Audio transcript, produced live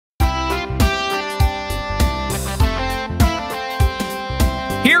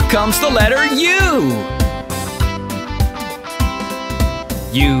comes the letter U.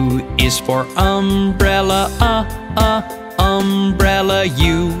 U is for umbrella, umbrella.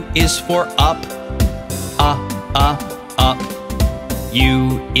 U is for up, up.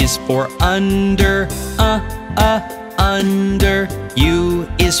 U is for under, under. U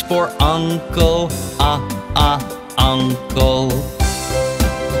is for uncle, uncle.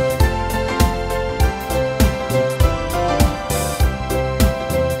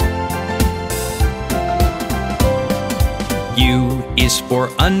 U is for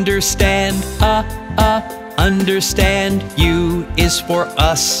understand, understand. U is for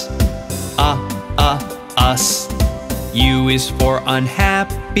us, us. U is for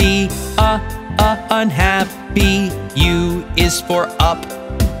unhappy, unhappy. U is for up,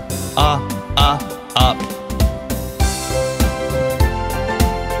 up.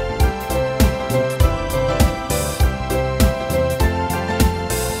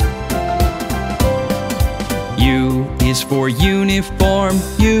 U is for uniform,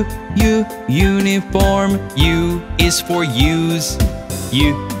 uniform. U is for use,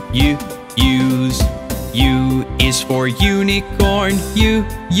 use. U is for unicorn,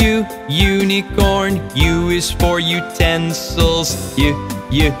 unicorn. U is for utensils,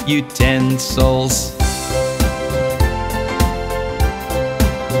 utensils.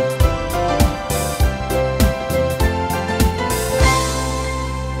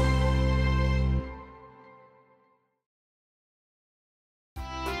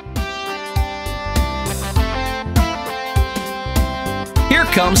 Here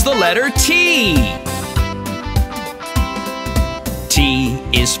comes the letter T. T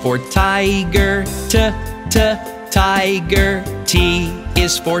is for tiger, tiger. T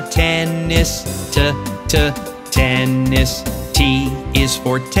is for tennis, tennis. T is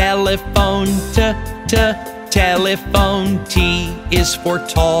for telephone, telephone. T is for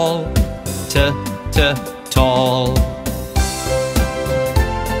tall, tall.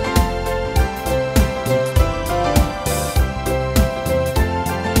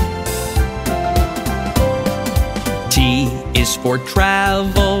 T is for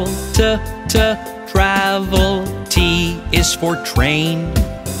travel, travel. T is for train,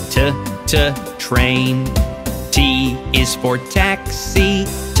 train. T is for taxi,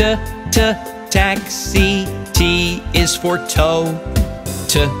 taxi. T is for toe,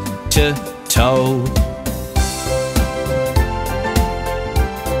 toe.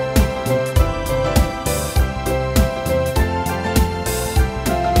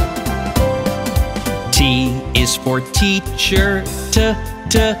 T is for teacher,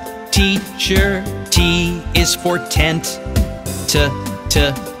 teacher. T is for tent,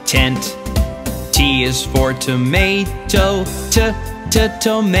 tent. T is for tomato,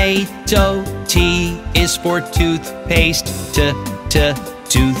 tomato. T is for toothpaste,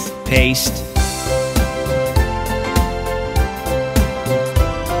 toothpaste.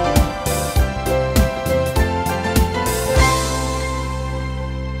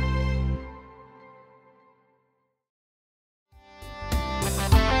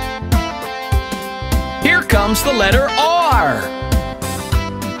 Here comes the letter R.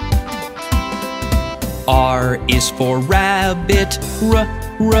 R is for rabbit,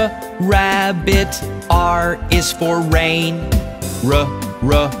 rabbit. R is for rain,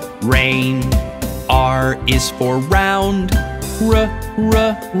 rain. R is for round,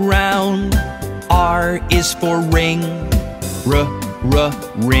 round. R is for ring,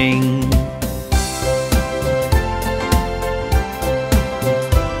 ring.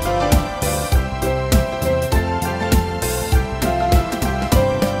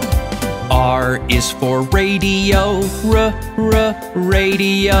 R is for radio,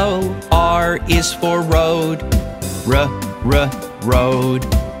 radio. R is for road, road.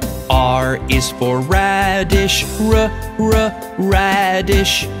 R is for radish,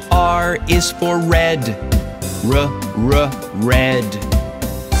 radish. R is for red, red.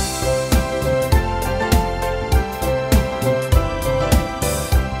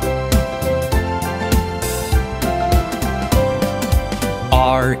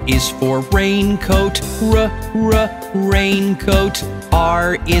 R is for raincoat, raincoat.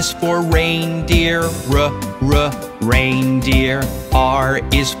 R is for reindeer, reindeer. R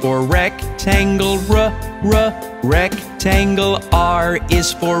is for rectangle, rectangle. R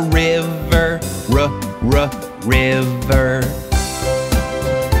is for river, river.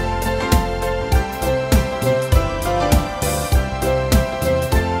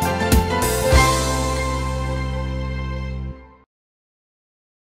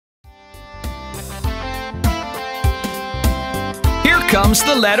 Here comes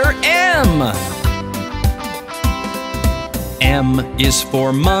the letter M. M is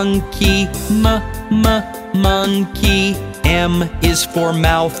for monkey, monkey. M is for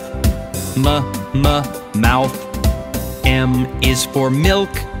mouth, mouth. M is for milk,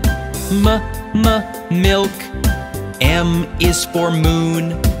 milk. M is for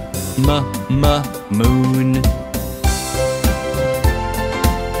moon, moon.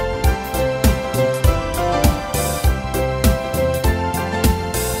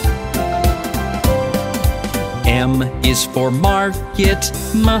 M is for market,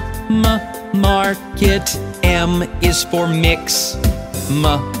 market. M is for mix,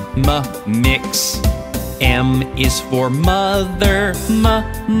 mix. M is for mother,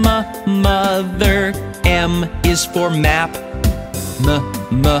 mother. M is for map,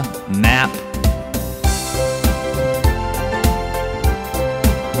 map.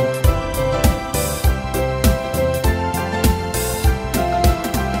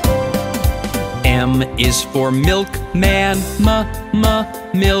 M is for milkman,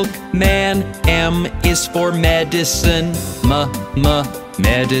 milkman. M is for medicine,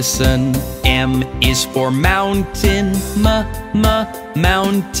 medicine. M is for mountain,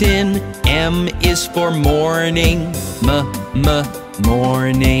 mountain. M is for morning,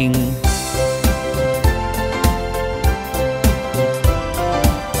 morning.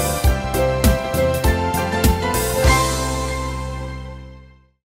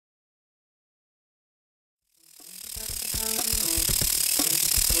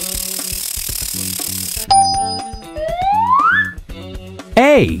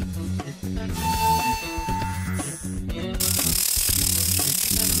 A.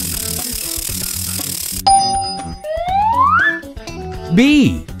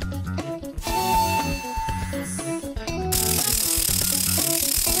 B.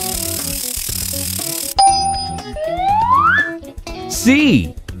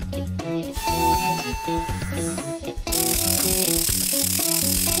 C.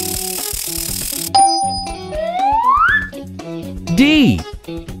 D.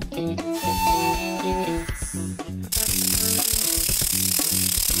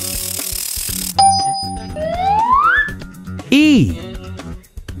 E.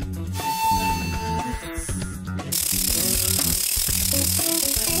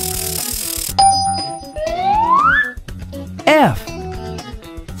 F.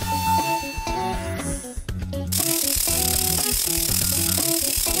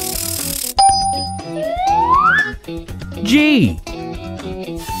 G.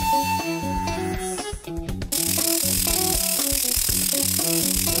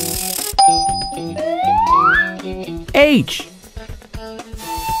 H.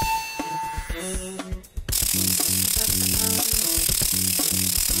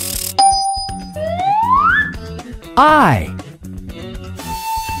 I.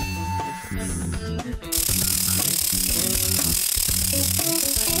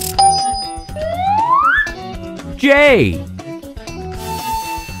 J.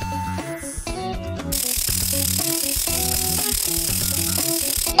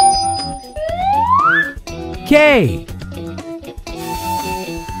 K.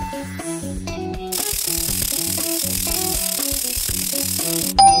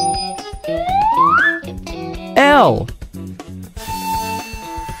 L.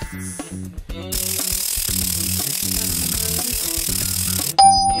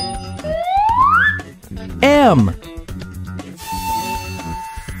 M.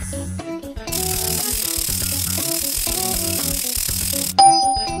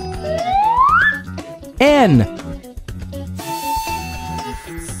 N.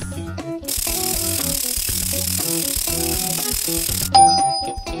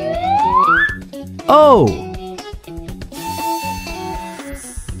 O.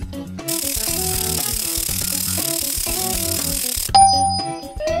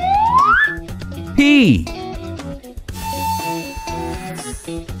 P.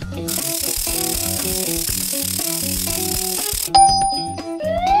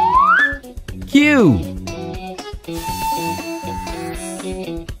 Q.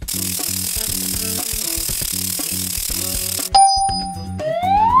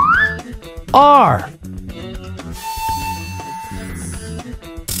 R.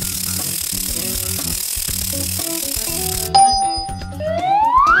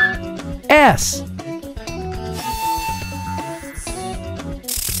 S.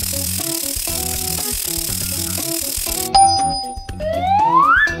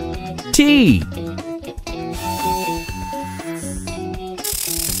 T.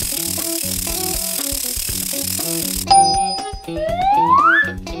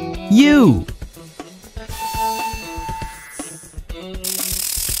 U.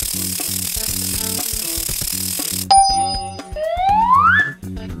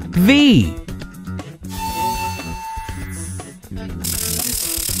 V.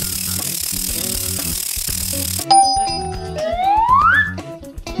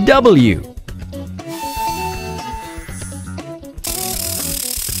 W.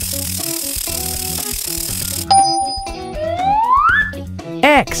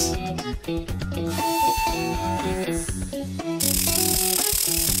 X.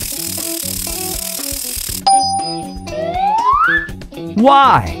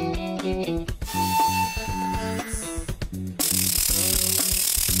 Y.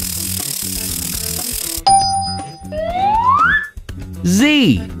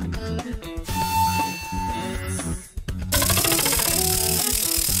 Z.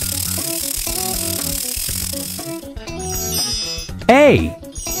 A.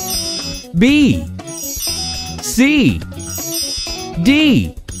 B. C.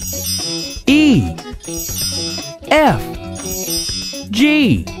 D. E. F.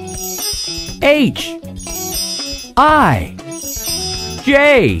 G. H. I.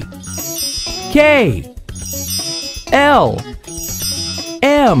 J. K. L.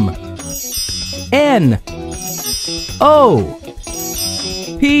 M. N. O.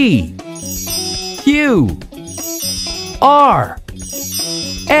 P. Q. R.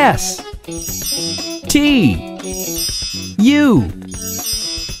 S. T. U.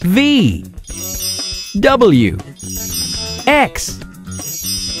 V. W. X.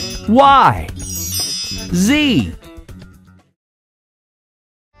 Y. Z.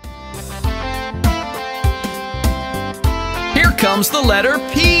 Here comes the letter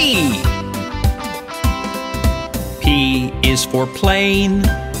P. P is for plane.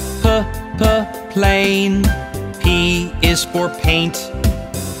 Plane. P is for paint.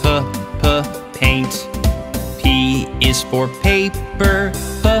 Paint. P is for paper.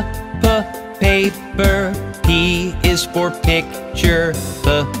 Paper. P is for picture.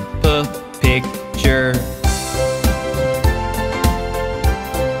 Picture.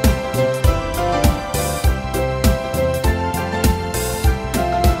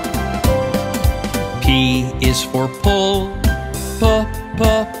 P is for pull.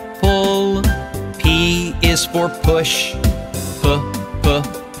 Pull. P is for push.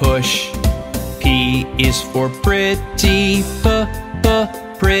 Push. P is for pretty.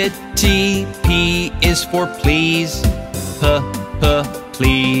 Pretty. P is for please.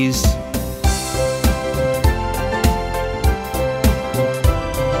 Please.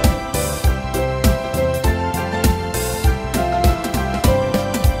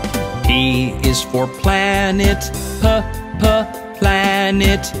 P is for planet.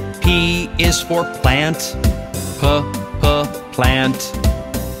 Planet. P is for plant. Plant.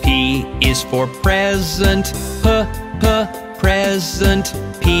 P is for present. Present.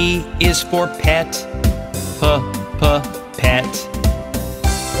 P is for pet. Pet.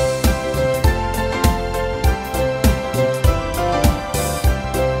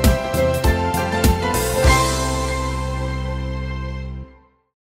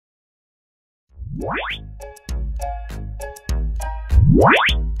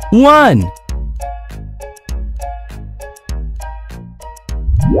 One.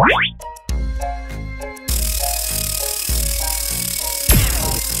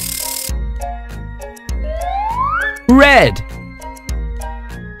 Red.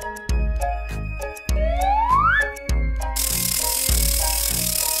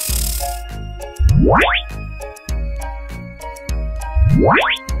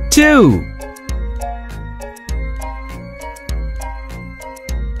 Two.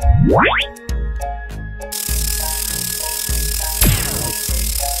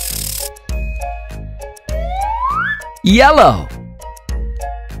 Yellow.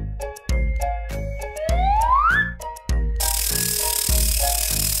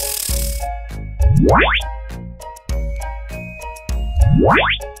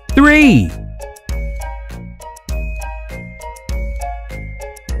 Three.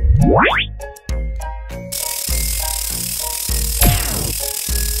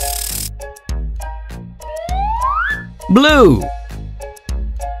 Blue.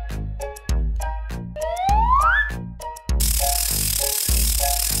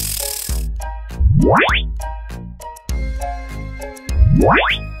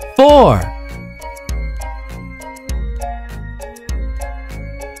 Four.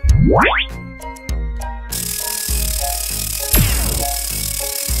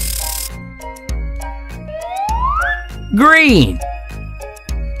 Green.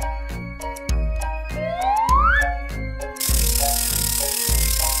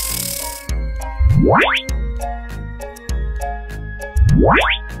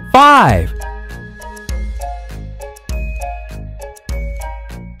 Five.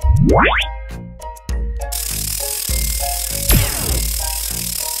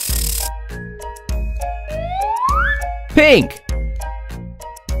 Pink.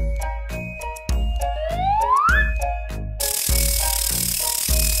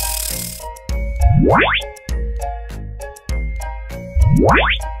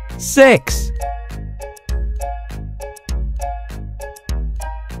 Six.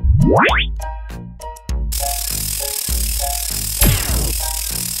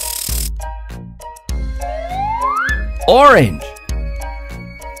 Orange.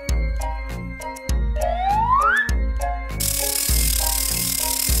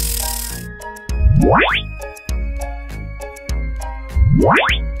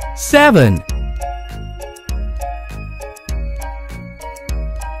 Seven.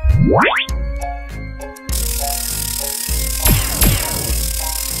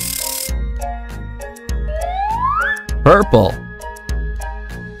 Purple.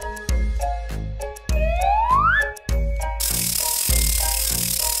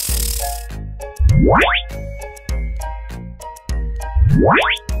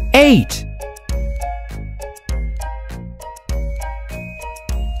 Eight.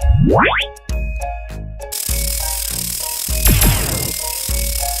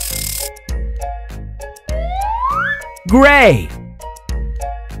 Gray.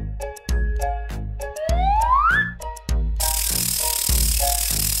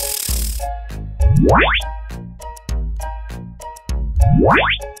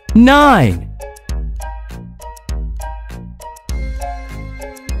 Nine.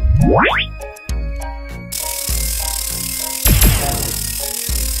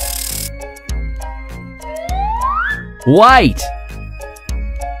 White.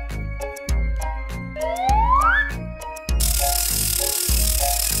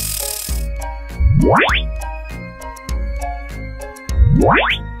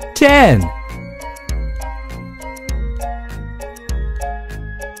 Ten.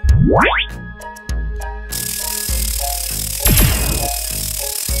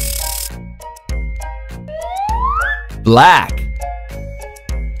 Black.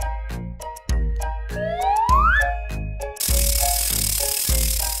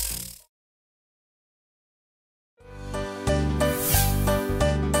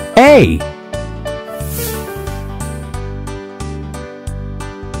 A.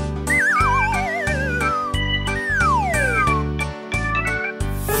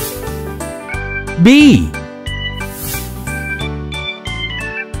 B.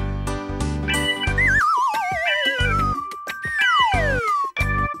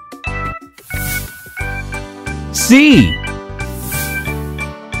 C.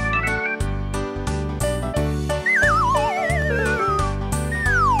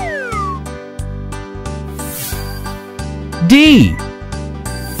 D.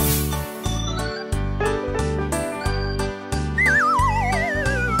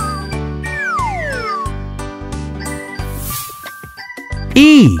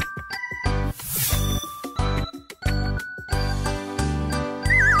 E.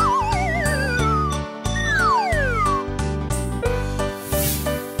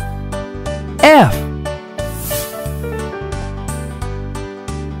 F.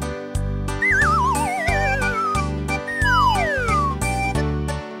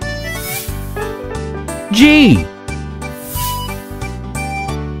 G.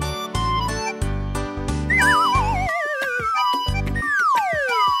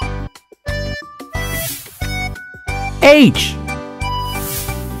 H.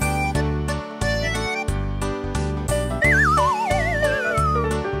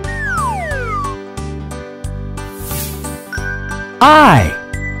 I.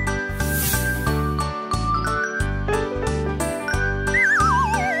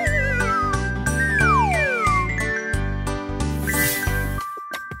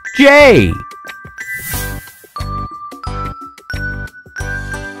 J.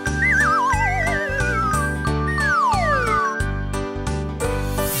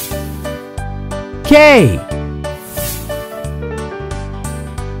 K.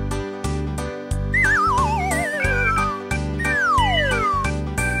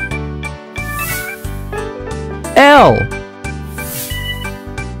 L.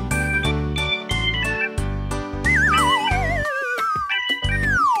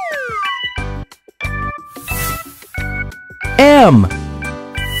 M.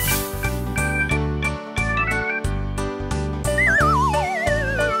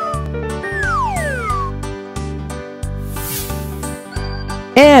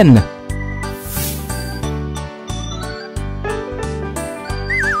 N.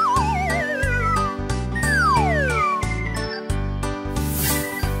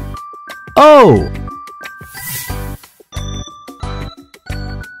 O.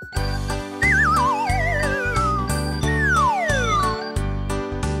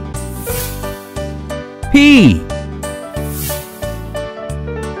 P.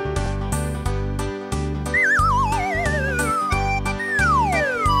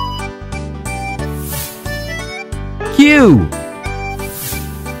 Q.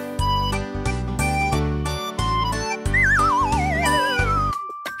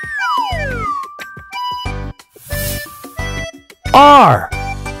 R.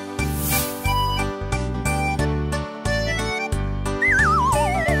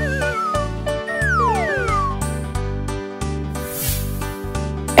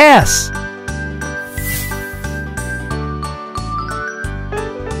 S.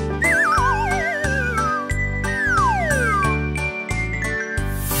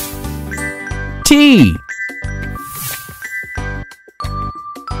 T.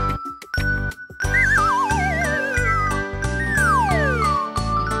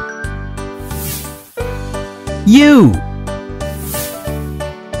 U.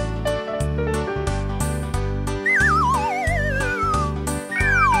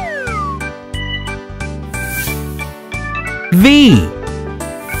 V.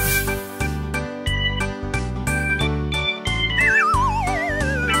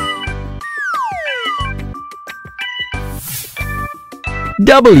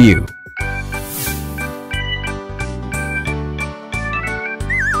 W.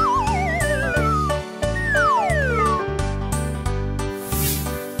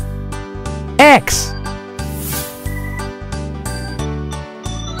 X.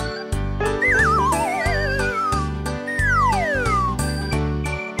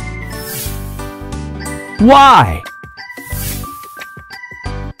 Y.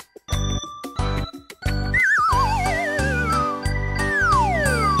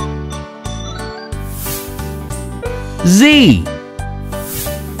 Z.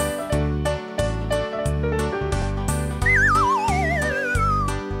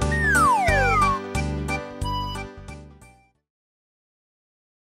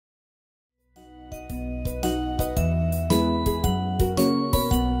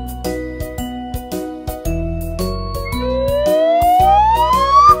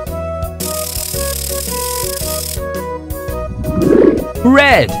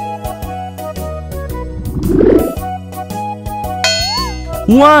 Red.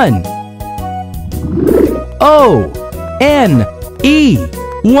 1. O-N-E.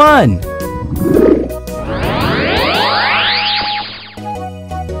 1.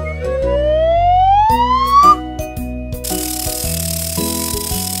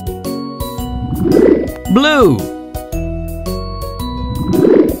 Blue.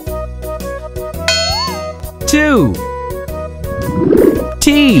 2.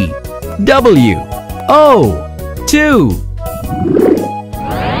 T. W. O. 2.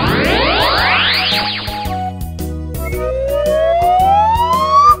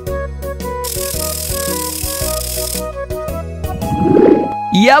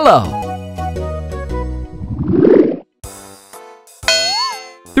 Yellow.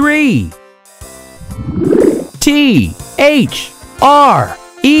 3. T. H. R.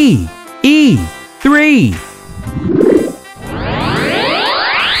 E. E. 3.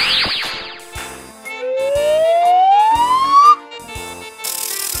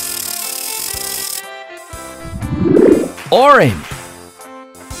 Orange.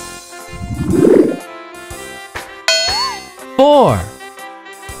 4.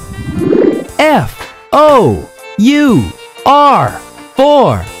 F. O. U. R.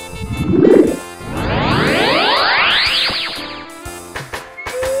 4.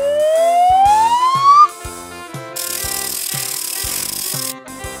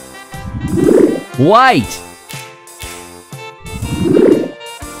 White.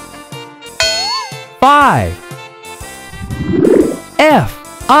 5.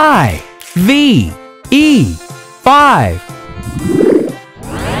 F. I. V. E. 5.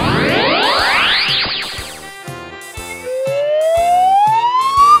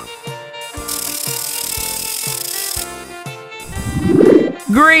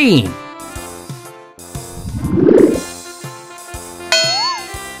 Green.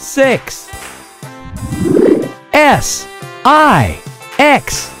 6. S. I.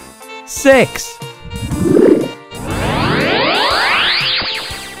 X. 6.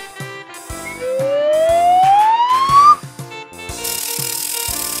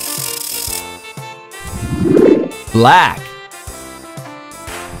 Black.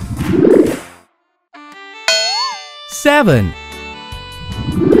 7.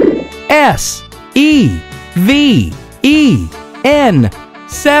 S. E. V. E. N.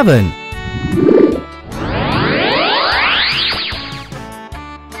 7.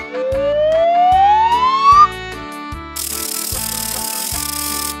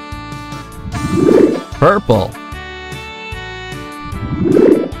 Purple.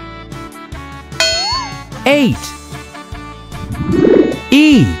 8.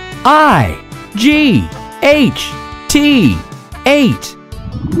 E-I-G-H-T. 8.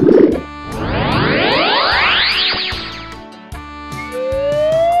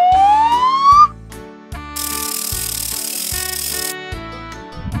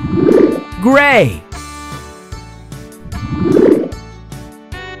 Gray.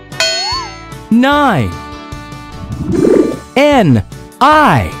 9. N-I-N-E.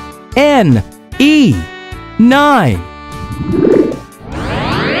 9.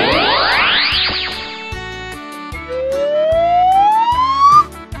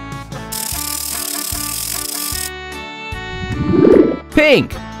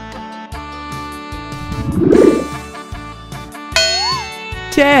 Pink.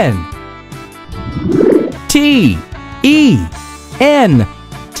 10. T-E-N.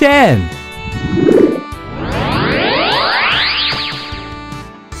 10.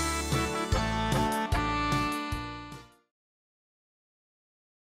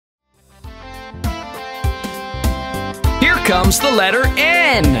 Here comes the letter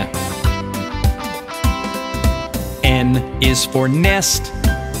N. N is for nest.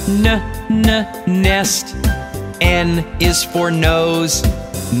 Nest. N is for nose.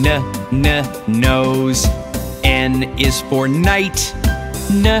 Nose. N is for night.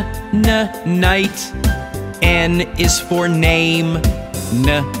 Night. N is for name.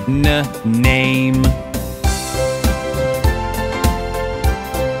 Name.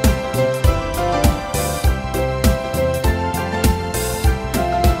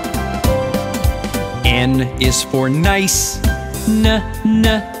 N is for nice.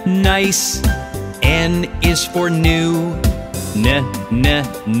 Nice. N is for new.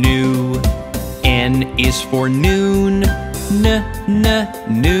 New. N is for noon.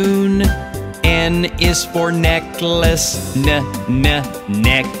 Noon. N is for necklace.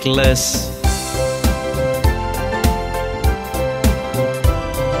 Necklace.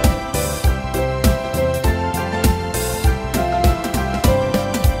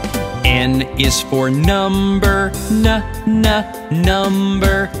 N is for number.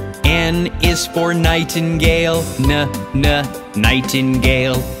 Number. N is for nightingale.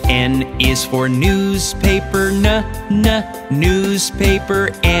 Nightingale. N is for newspaper. Newspaper.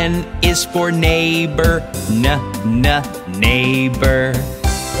 N is for neighbor. Neighbor.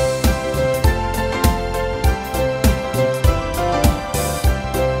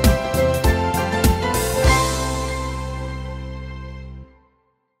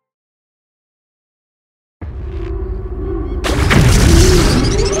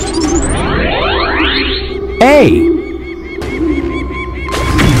 A.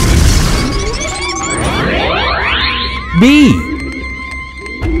 B.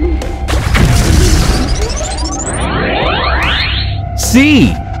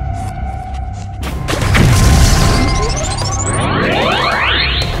 C.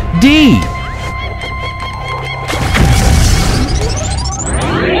 D.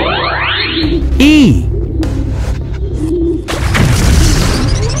 E.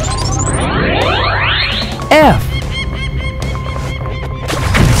 F.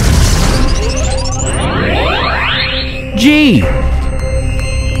 G.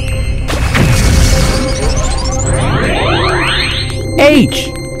 H.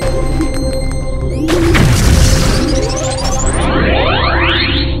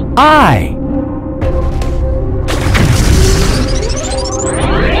 I.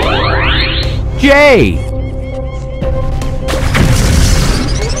 J.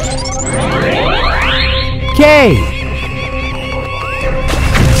 K.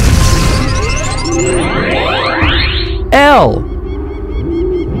 L.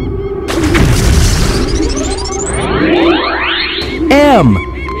 M.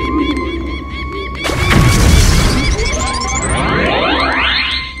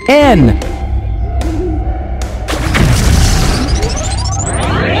 N.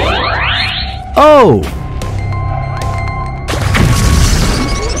 O.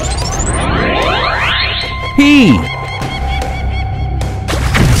 P.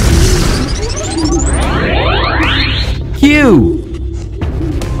 Q.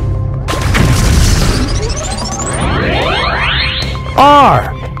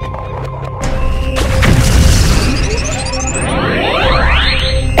 R.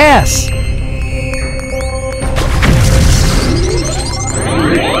 S.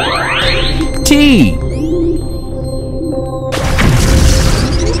 T.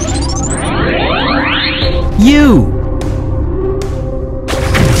 U.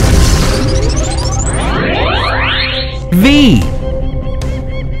 V.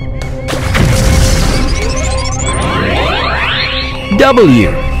 W.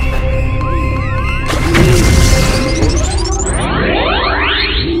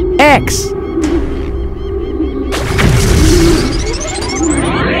 X.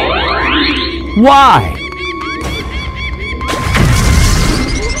 Y.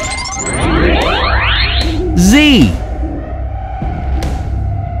 Z.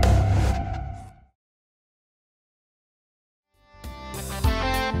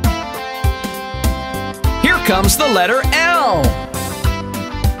 Here comes the letter L.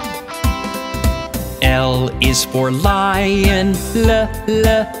 L is for lion,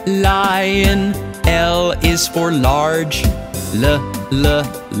 lion. L is for large,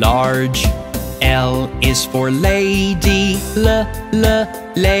 large. L is for lady,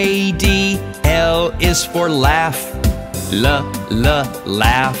 lady. L is for laugh,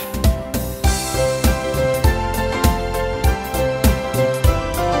 laugh.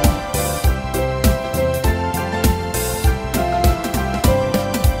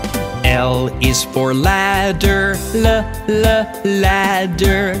 L is for ladder,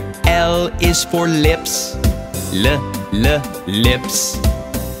 ladder. L is for lips, lips.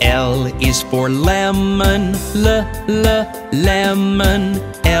 L is for lemon, lemon.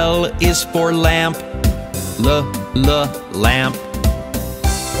 L is for lamp, lamp.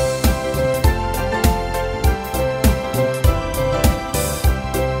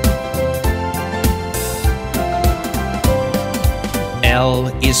 L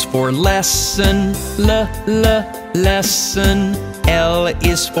is for lesson, lesson. L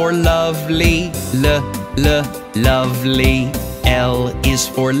is for lovely, lovely. L is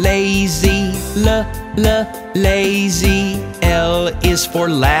for lazy, lazy. L is for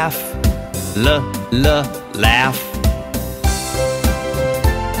laugh, laugh.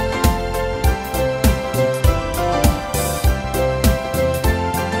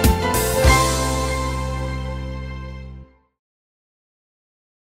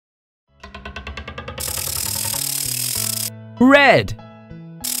 Red.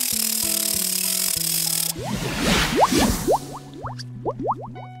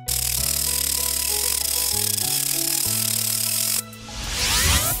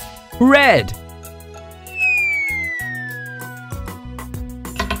 Red.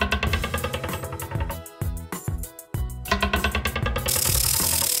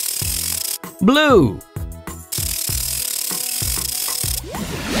 Blue.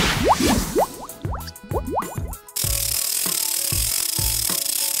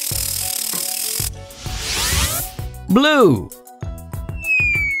 Blue.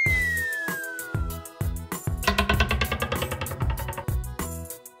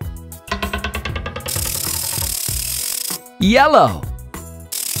 Yellow.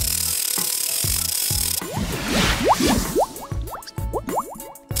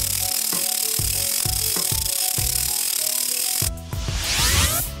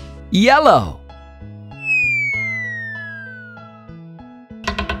 Yellow.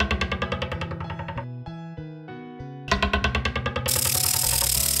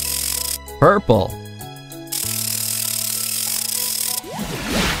 Purple.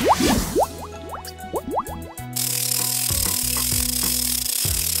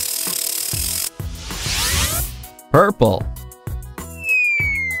 Purple.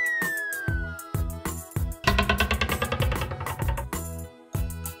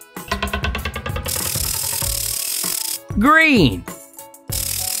 Green.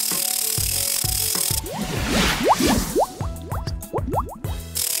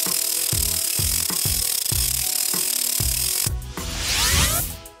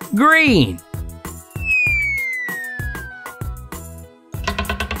 Green.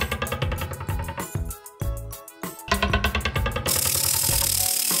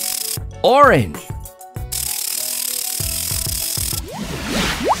 Orange.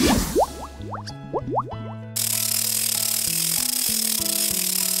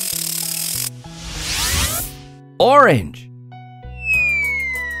 Orange.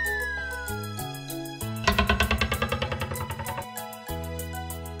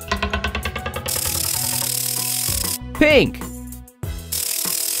 Pink.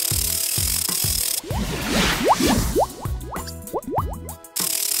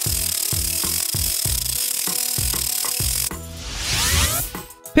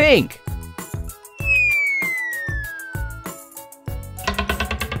 Pink.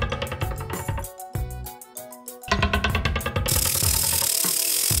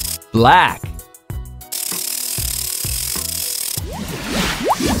 Black.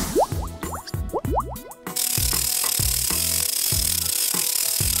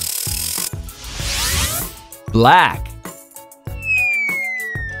 Black.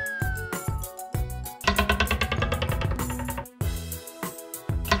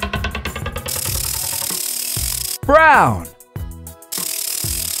 Brown.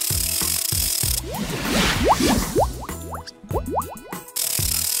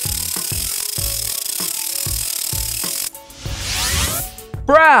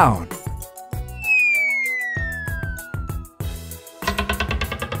 Brown.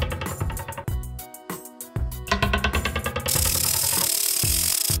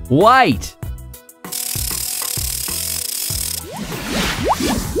 White.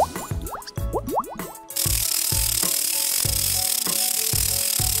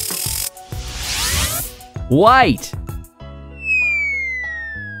 White.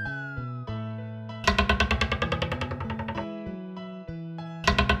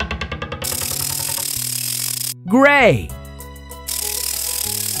 Gray.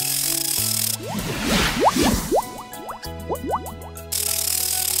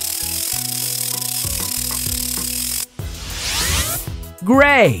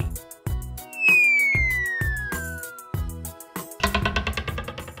 Gray.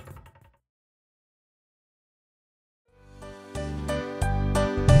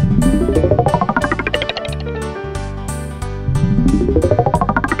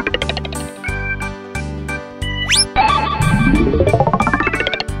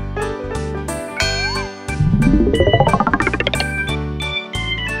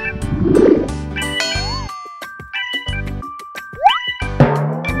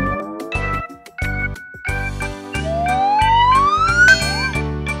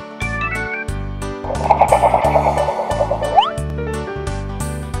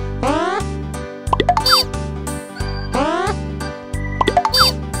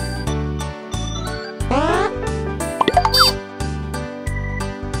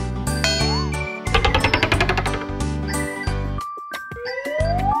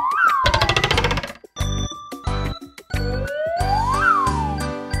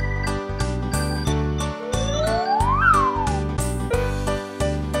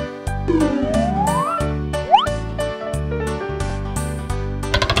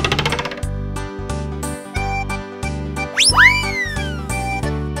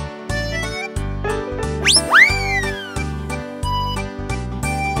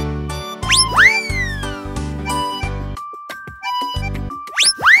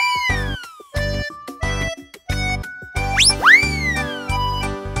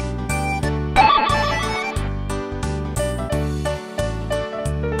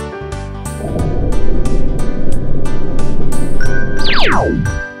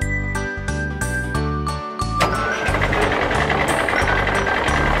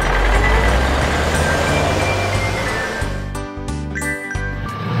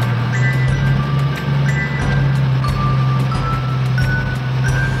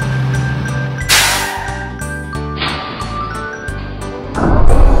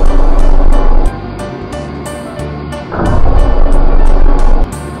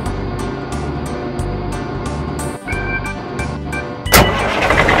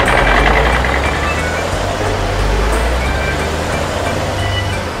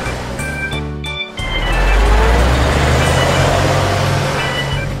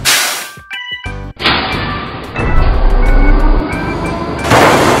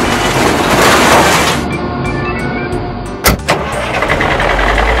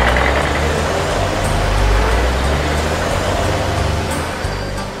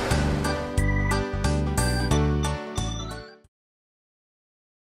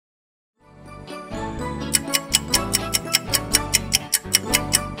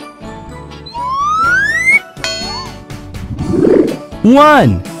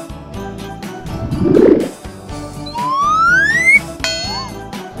 One.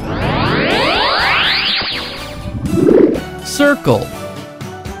 Circle.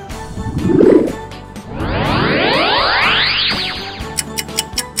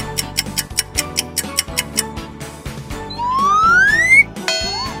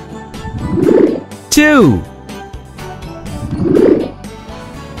 Two.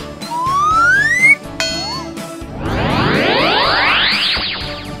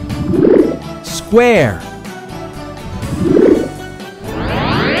 Square.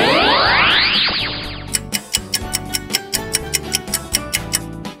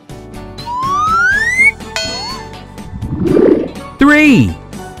 Three.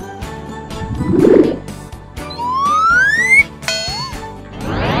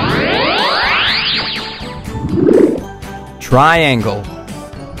 Triangle.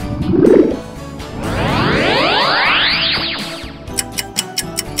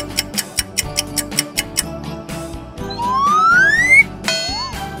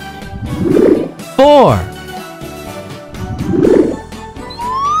 Four.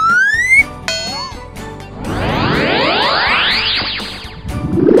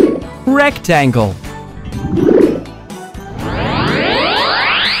 rectangle,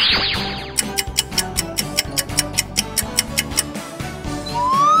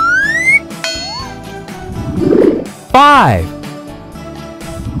 five,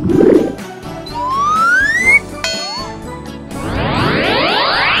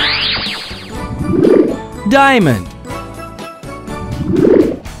 diamond,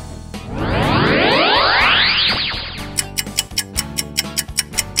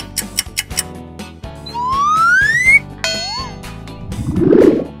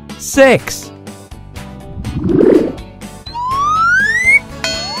 six,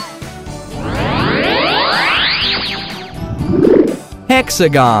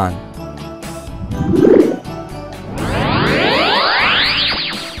 hexagon,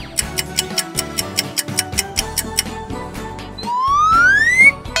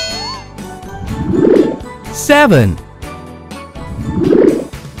 seven,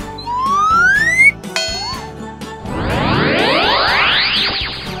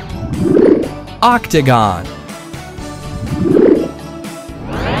 octagon,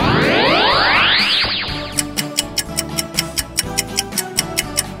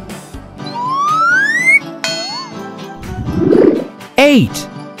 eight,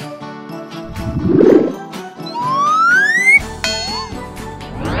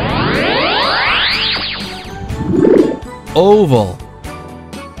 oval,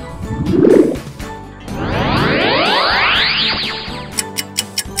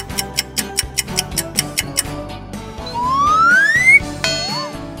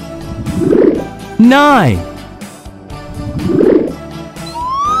 nine,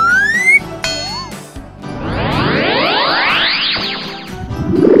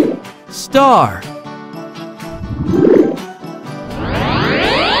 star,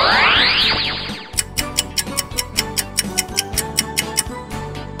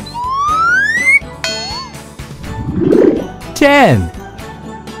 ten,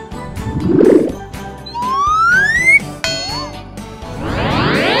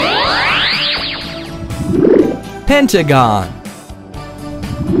 pentagon,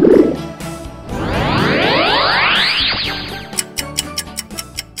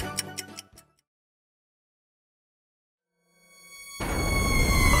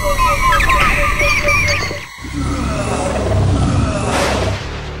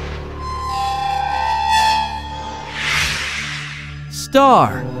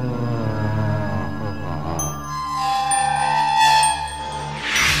 star,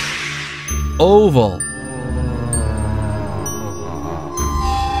 oval,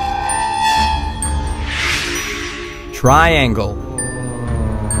 triangle,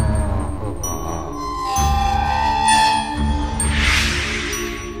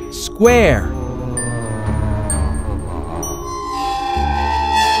 square,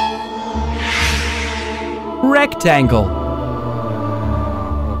 rectangle,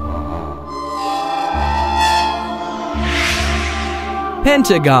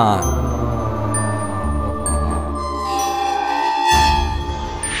 pentagon,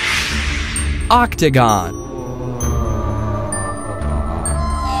 octagon,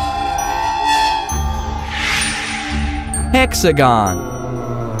 hexagon,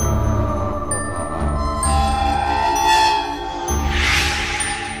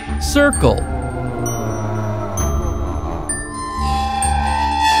 circle,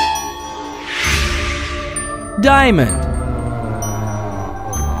 diamond,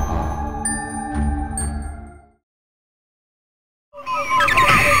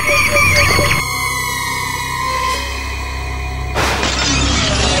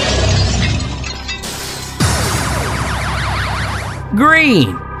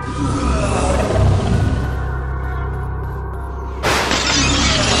 green,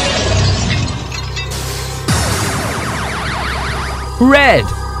 red,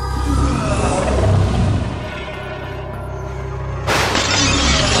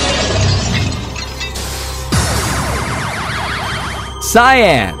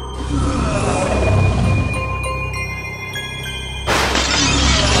 cyan,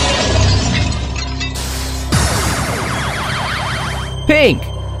 pink,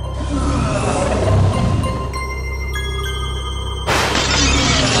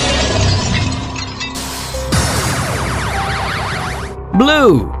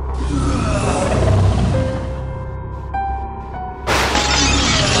 blue,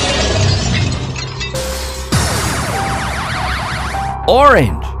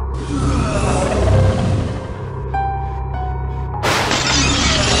 orange,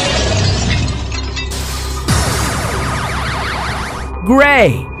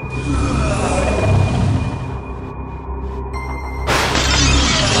 gray,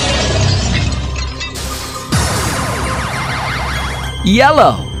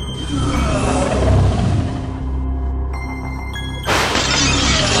 Yellow.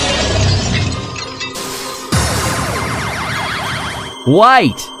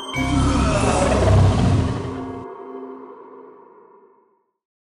 White.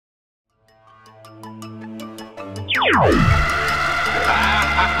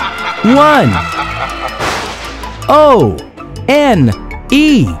 One. O-N-E.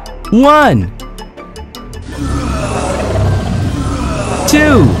 One.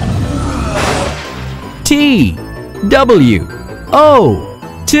 Two. T-W-O.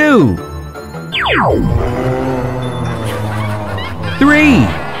 Two. Three.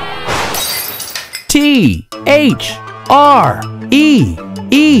 T-H-R-E-E.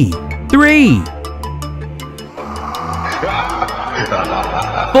 Three.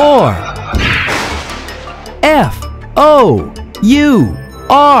 Four. F-O-U-R.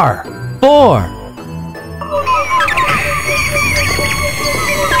 Four.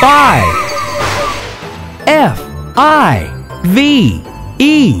 Five. F-I-V-E.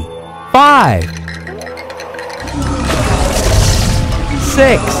 Five.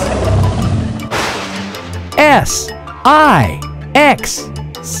 Six. S-I-X.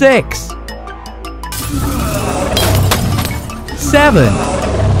 Six. Seven.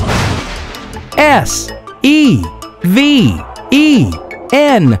 S-E-V-E-N.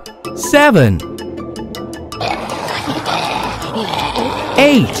 Seven.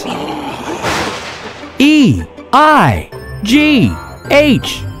 Eight. E-I-G-H-T.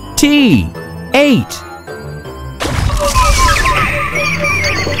 Eight.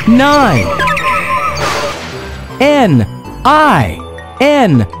 Nine. N-I-N-E.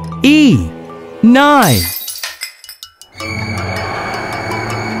 Nine.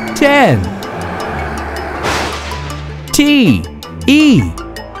 10. T-E-N.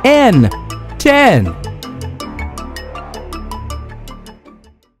 10.